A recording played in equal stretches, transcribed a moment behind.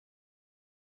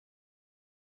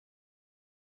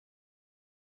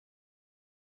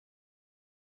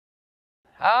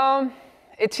Um,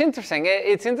 it's interesting.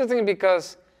 It's interesting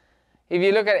because if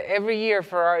you look at it, every year,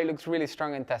 Ferrari looks really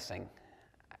strong in testing.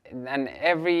 And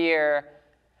every year,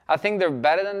 I think they're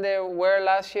better than they were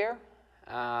last year.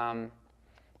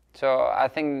 So I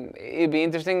think it'd be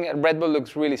interesting. Red Bull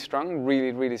looks really strong,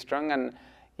 really, really strong. And,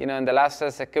 you know, in the last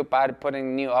test, they kept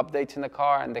putting new updates in the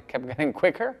car, and they kept getting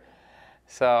quicker.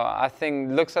 So I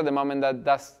think looks at the moment that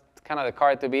that's kind of the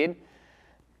car to beat.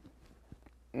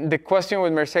 The question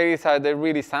with Mercedes, are they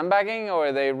really sandbagging or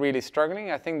are they really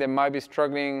struggling? I think they might be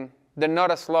struggling. They're not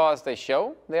as slow as they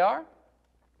show they are,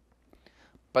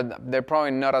 but they're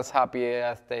probably not as happy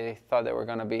as they thought they were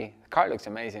going to be. The car looks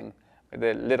amazing with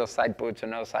the little side puts or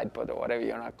no side put or whatever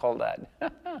you want to call that.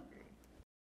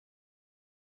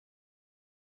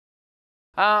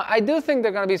 I do think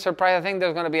they're going to be surprised. I think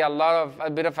there's going to be a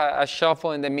bit of a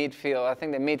shuffle in the midfield. I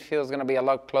think the midfield is going to be a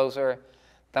lot closer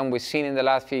than we've seen in the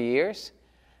last few years.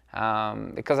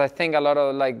 Because I think a lot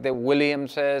of like the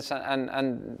Williamses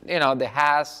and you know the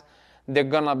Haas, they're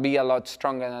gonna be a lot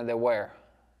stronger than they were.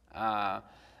 I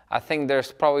think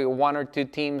there's probably one or two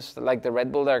teams like the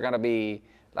Red Bull that are gonna be,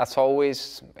 that's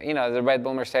always, you know, the Red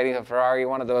Bull, Mercedes, or Ferrari,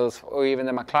 one of those, or even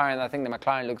the McLaren. I think the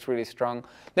McLaren looks really strong.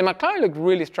 The McLaren looked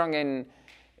really strong in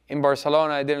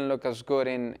Barcelona. It didn't look as good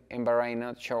in Bahrain.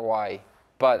 Not sure why.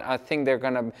 But I think they're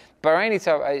going to, Bahrain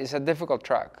is a difficult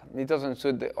track. It doesn't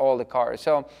suit all the cars.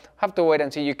 So have to wait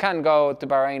and see. You can't go to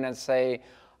Bahrain and say,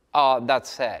 oh, that's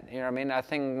sad. You know what I mean? I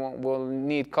think we'll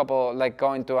need a couple, like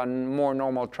going to a more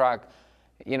normal track,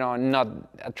 you know, not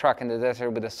a track in the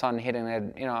desert with the sun hitting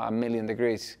it, you know, 1,000,000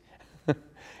 degrees.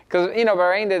 Because, you know,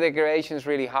 Bahrain, the degradation is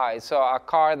really high. So a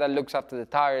car that looks after the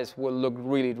tires will look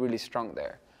really, really strong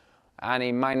there. And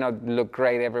it might not look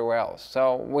great everywhere else.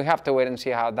 So we have to wait and see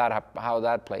how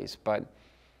that plays. But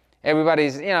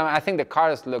everybody's, you know, I think the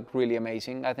cars look really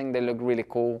amazing. I think they look really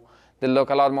cool. They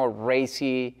look a lot more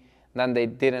racy than they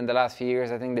did in the last few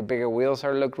years. I think the bigger wheels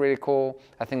look really cool.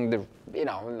 I think the, you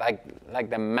know, like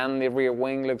the manly rear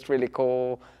wing looks really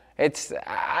cool.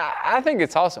 I think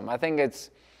it's awesome. I think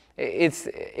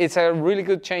it's a really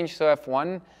good change to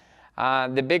F1.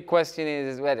 The big question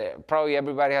is whether probably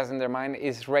everybody has in their mind,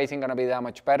 is racing going to be that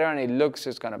much better? And it looks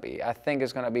it's going to be. I think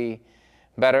it's going to be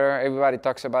better. Everybody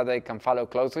talks about that it can follow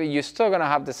closely. You're still going to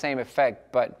have the same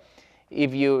effect, but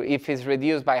if it's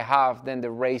reduced by half, then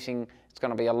the racing is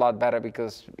going to be a lot better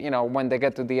because, you know, when they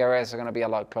get to DRS, it's going to be a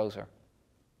lot closer.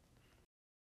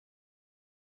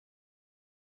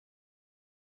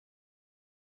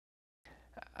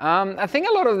 I think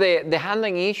a lot of the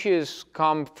handling issues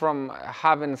come from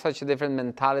having such a different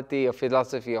mentality or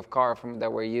philosophy of car from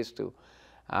that we're used to.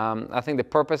 I think the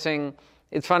purposing,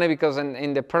 it's funny because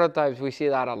in the prototypes we see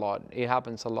that a lot. It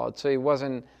happens a lot. So it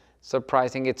wasn't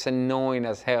surprising. It's annoying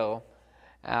as hell.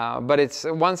 But it's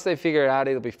once they figure it out,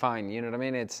 it'll be fine. You know what I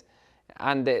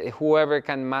mean? Whoever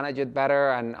can manage it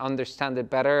better and understand it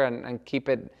better and keep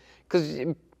it,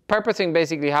 because purposing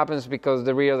basically happens because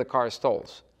the rear of the car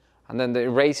stalls. And then it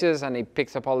races and it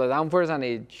picks up all the downforce and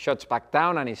it shuts back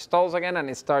down and it stalls again and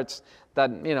it starts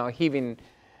that, you know, heaving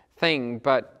thing.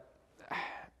 But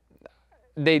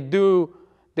they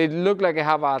look like they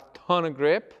have a ton of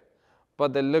grip,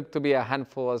 but they look to be a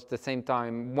handful at the same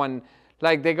time.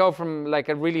 Like they go from like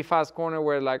a really fast corner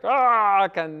where like, I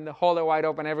can hold it wide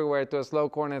open everywhere, to a slow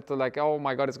corner to like, oh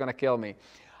my God, it's going to kill me.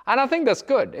 And I think that's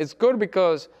good. It's good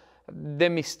because the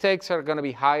mistakes are going to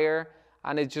be higher.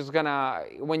 And it's just gonna,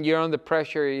 when you're under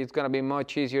pressure, it's gonna be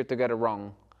much easier to get it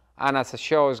wrong. And as a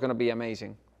show, it's gonna be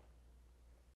amazing.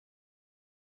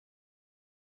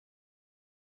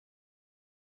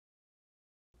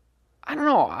 I don't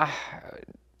know.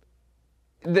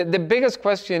 The biggest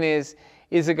question is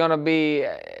it gonna be,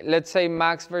 let's say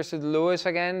Max versus Lewis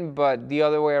again, but the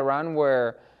other way around,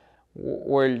 where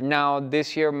now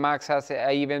this year Max has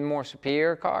an even more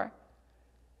superior car?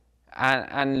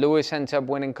 And Lewis ends up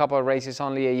winning a couple of races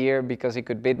only a year because he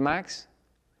could beat Max?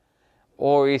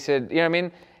 Or is it, you know what I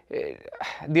mean?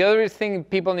 The other thing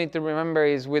people need to remember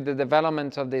is with the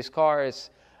development of these cars,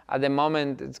 at the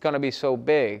moment it's going to be so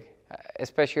big,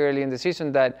 especially early in the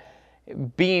season, that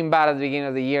being bad at the beginning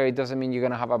of the year, it doesn't mean you're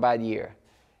going to have a bad year.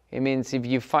 It means if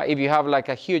you have like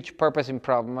a huge purposing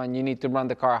problem and you need to run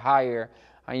the car higher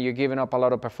and you're giving up a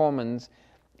lot of performance,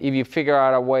 if you figure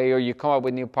out a way or you come up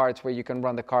with new parts where you can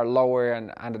run the car lower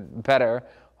and better,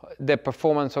 the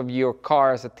performance of your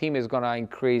car as a team is going to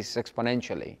increase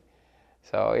exponentially.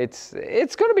 So it's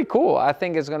going to be cool. I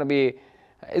think it's going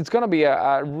to be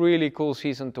a really cool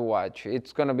season to watch.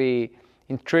 It's going to be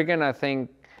intriguing. I think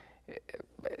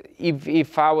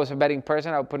if I was a betting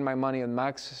person, I would put my money on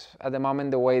Max at the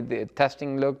moment, the way the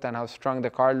testing looked and how strong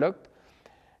the car looked.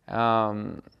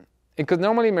 Because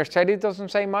normally Mercedes doesn't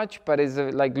say much, but it's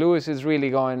like Lewis is really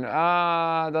going,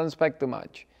 don't expect too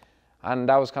much. And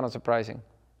that was kind of surprising.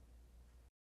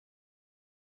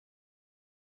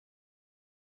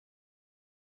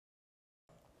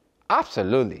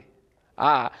 Absolutely.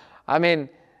 I mean,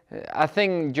 I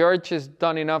think George has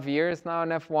done enough years now in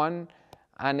F1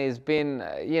 and he's been,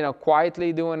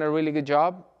 quietly doing a really good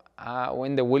job.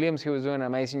 When the Williams, he was doing an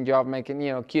amazing job making,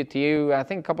 Q2. I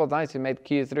think a couple of times he made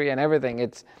Q3 and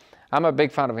everything. I'm a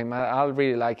big fan of him. I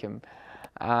really like him.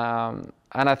 And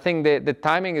I think the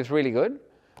timing is really good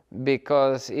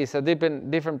because it's a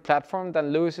different platform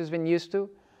than Lewis has been used to.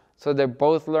 So they're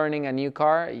both learning a new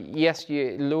car. Yes,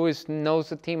 Lewis knows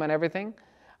the team and everything,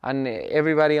 and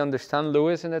everybody understands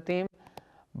Lewis in the team.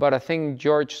 But I think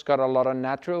George's got a lot of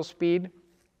natural speed,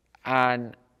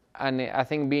 and I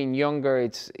think being younger,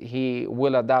 he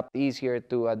will adapt easier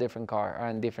to a different car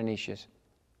and different issues.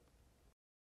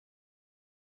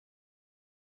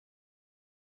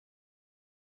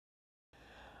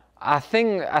 I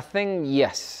think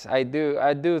yes, I do.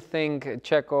 I do think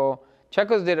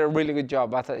Checo's did a really good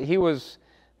job. I thought he was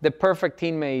the perfect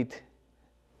teammate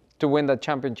to win that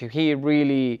championship. He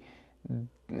really,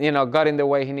 got in the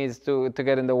way he needs to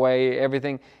get in the way.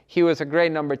 Everything. He was a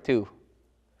great number two.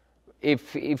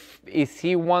 If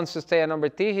he wants to stay a number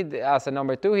two, as a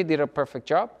number two, he did a perfect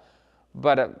job.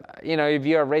 But if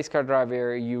you're a race car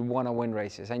driver, you want to win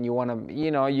races, and you want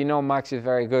to, Max is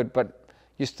very good, but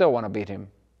you still want to beat him.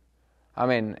 I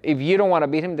mean, if you don't want to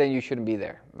beat him, then you shouldn't be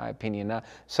there, my opinion.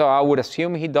 So I would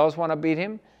assume he does want to beat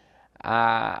him.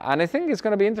 And I think it's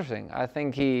going to be interesting. I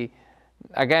think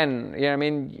again,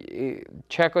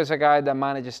 Checo is a guy that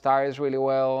manages tires really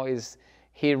well.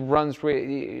 He runs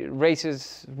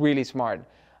races really smart.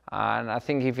 And I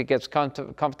think if he gets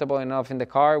comfortable enough in the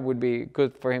car, it would be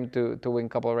good for him to win a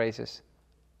couple of races.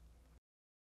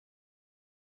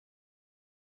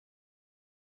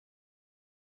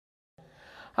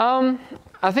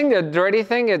 I think the Andretti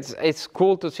thing, it's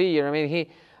cool to see. You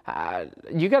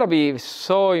gotta be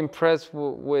so impressed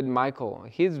with Michael.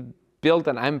 He's built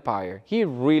an empire. He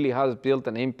really has built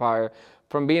an empire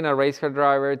from being a race car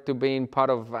driver to being part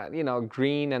of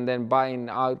Green and then buying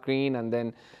out Green and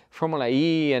then Formula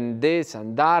E and this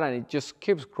and that, and it just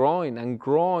keeps growing and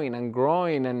growing and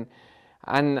growing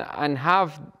and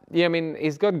have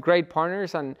he's got great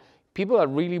partners and people that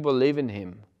really believe in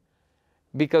him.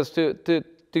 Because to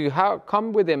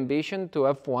come with ambition to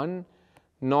F1,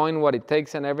 knowing what it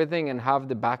takes and everything, and have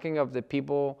the backing of the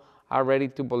people are ready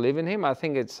to believe in him, I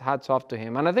think it's hats off to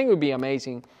him. And I think it would be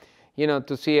amazing,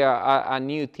 to see a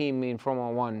new team in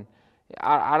Formula One.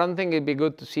 I don't think it'd be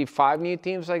good to see 5 new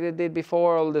teams like they did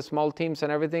before, all the small teams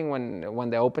and everything when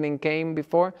the opening came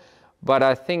before. But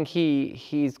I think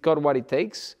he's got what it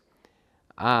takes.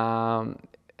 I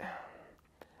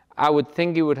would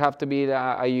think it would have to be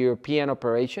a European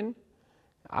operation.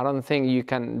 I don't think you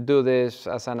can do this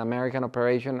as an American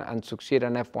operation and succeed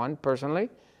in F1 personally.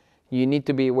 You need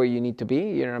to be where you need to be,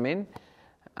 you know what I mean?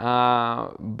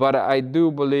 But I do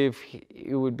believe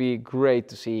it would be great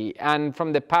to see. And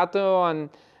from the Pato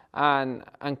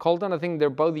and Colton, I think they're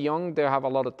both young. They have a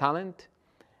lot of talent.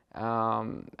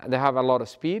 They have a lot of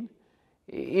speed.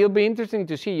 It'll be interesting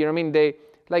to see, you know what I mean?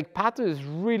 Like Pato is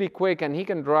really quick and he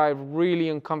can drive really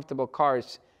uncomfortable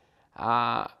cars.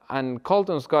 And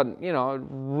Colton's got,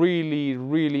 really,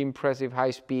 really impressive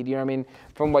high speed, you know what I mean?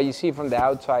 From what you see from the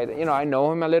outside, I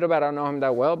know him a little bit, I don't know him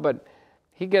that well, but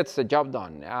he gets the job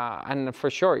done. And for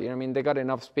sure, you know what I mean? They got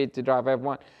enough speed to drive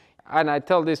F1. And I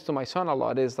tell this to my son a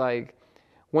lot, is like,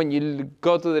 when you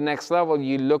go to the next level,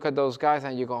 you look at those guys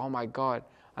and you go, oh my God.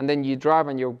 And then you drive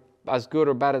and you're as good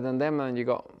or better than them and you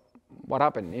go, what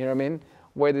happened? You know what I mean?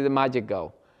 Where did the magic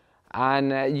go?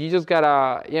 And you just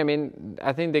gotta,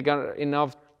 I think they got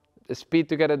enough speed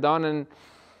to get it done, and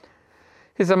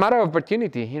it's a matter of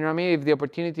opportunity, you know what I mean? If the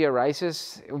opportunity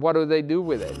arises, what do they do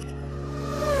with it?